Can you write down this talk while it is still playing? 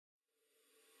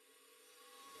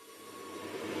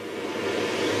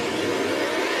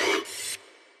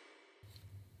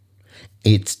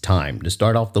It's time to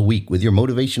start off the week with your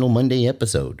Motivational Monday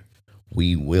episode.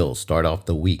 We will start off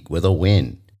the week with a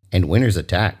win, and winners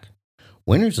attack.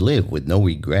 Winners live with no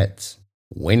regrets.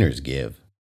 Winners give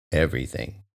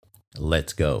everything.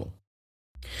 Let's go.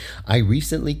 I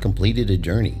recently completed a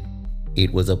journey.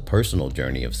 It was a personal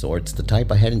journey of sorts, the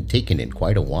type I hadn't taken in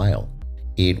quite a while.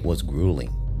 It was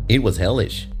grueling. It was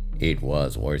hellish. It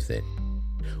was worth it.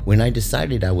 When I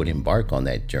decided I would embark on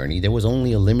that journey, there was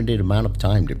only a limited amount of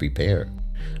time to prepare.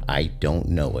 I don't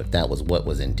know if that was what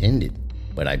was intended,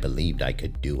 but I believed I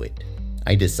could do it.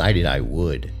 I decided I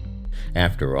would.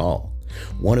 After all,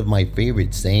 one of my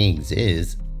favorite sayings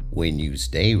is, when you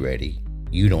stay ready,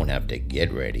 you don't have to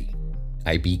get ready.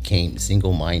 I became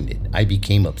single-minded. I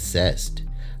became obsessed.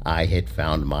 I had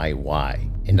found my why,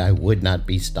 and I would not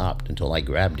be stopped until I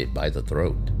grabbed it by the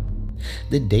throat.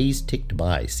 The days ticked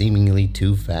by seemingly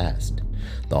too fast.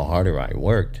 The harder I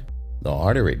worked, the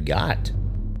harder it got.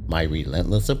 My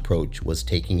relentless approach was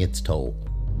taking its toll.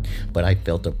 But I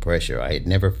felt a pressure I had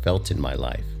never felt in my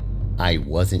life. I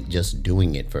wasn't just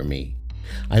doing it for me.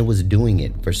 I was doing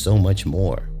it for so much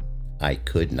more. I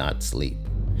could not sleep.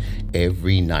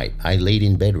 Every night I laid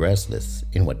in bed restless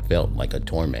in what felt like a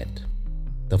torment.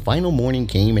 The final morning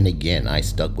came, and again I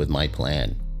stuck with my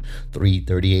plan.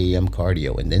 3:30 a.m.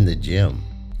 cardio and then the gym,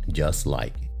 just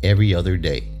like every other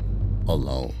day,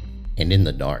 alone and in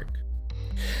the dark.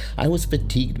 I was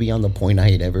fatigued beyond the point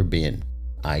I had ever been.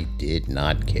 I did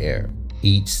not care.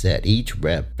 Each set, each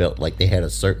rep felt like they had a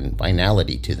certain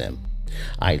finality to them.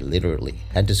 I literally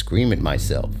had to scream at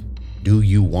myself, "Do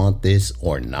you want this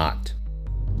or not?"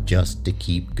 Just to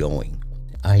keep going.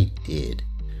 I did.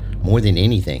 More than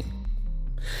anything.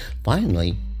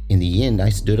 Finally, in the end, I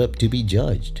stood up to be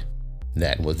judged.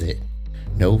 That was it.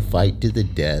 No fight to the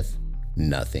death,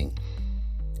 nothing.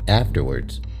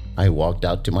 Afterwards, I walked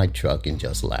out to my truck and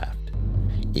just laughed.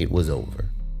 It was over.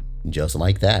 Just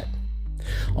like that.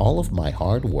 All of my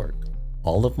hard work,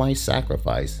 all of my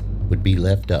sacrifice would be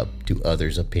left up to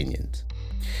others' opinions.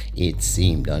 It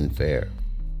seemed unfair.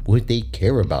 Would they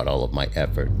care about all of my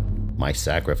effort, my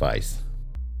sacrifice?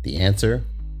 The answer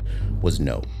was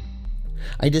no.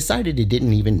 I decided it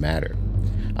didn't even matter.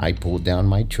 I pulled down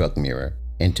my truck mirror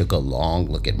and took a long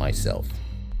look at myself.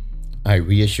 I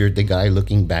reassured the guy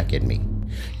looking back at me.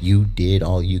 You did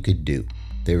all you could do.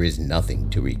 There is nothing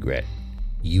to regret.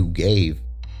 You gave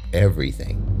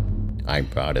everything. I'm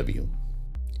proud of you.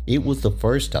 It was the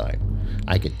first time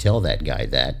I could tell that guy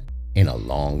that in a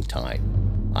long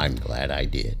time. I'm glad I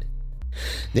did.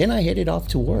 Then I headed off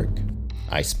to work.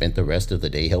 I spent the rest of the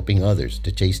day helping others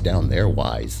to chase down their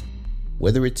whys.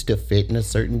 Whether it's to fit in a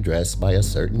certain dress by a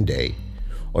certain day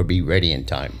or be ready in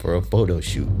time for a photo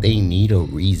shoot, they need a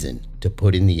reason to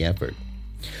put in the effort.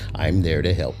 I'm there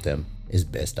to help them as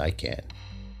best I can.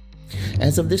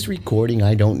 As of this recording,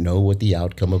 I don't know what the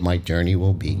outcome of my journey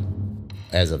will be.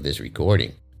 As of this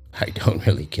recording, I don't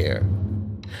really care.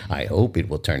 I hope it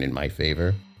will turn in my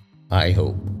favor. I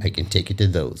hope I can take it to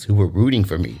those who were rooting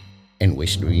for me and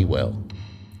wished me well.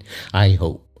 I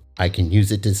hope I can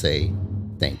use it to say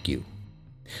thank you.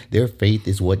 Their faith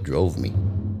is what drove me.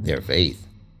 Their faith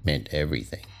meant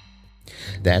everything.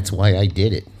 That's why I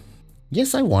did it.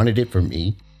 Yes, I wanted it for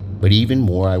me, but even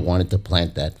more, I wanted to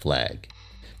plant that flag,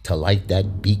 to light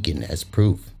that beacon as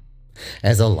proof,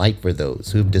 as a light for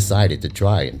those who've decided to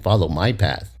try and follow my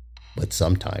path, but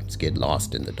sometimes get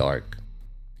lost in the dark.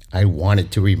 I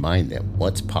wanted to remind them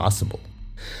what's possible.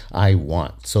 I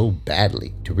want so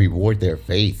badly to reward their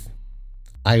faith.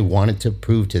 I wanted to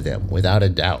prove to them without a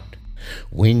doubt,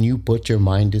 when you put your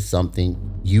mind to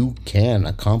something, you can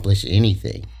accomplish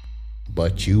anything,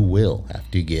 but you will have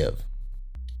to give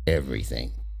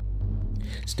everything.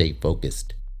 Stay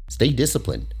focused, stay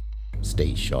disciplined,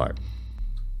 stay sharp.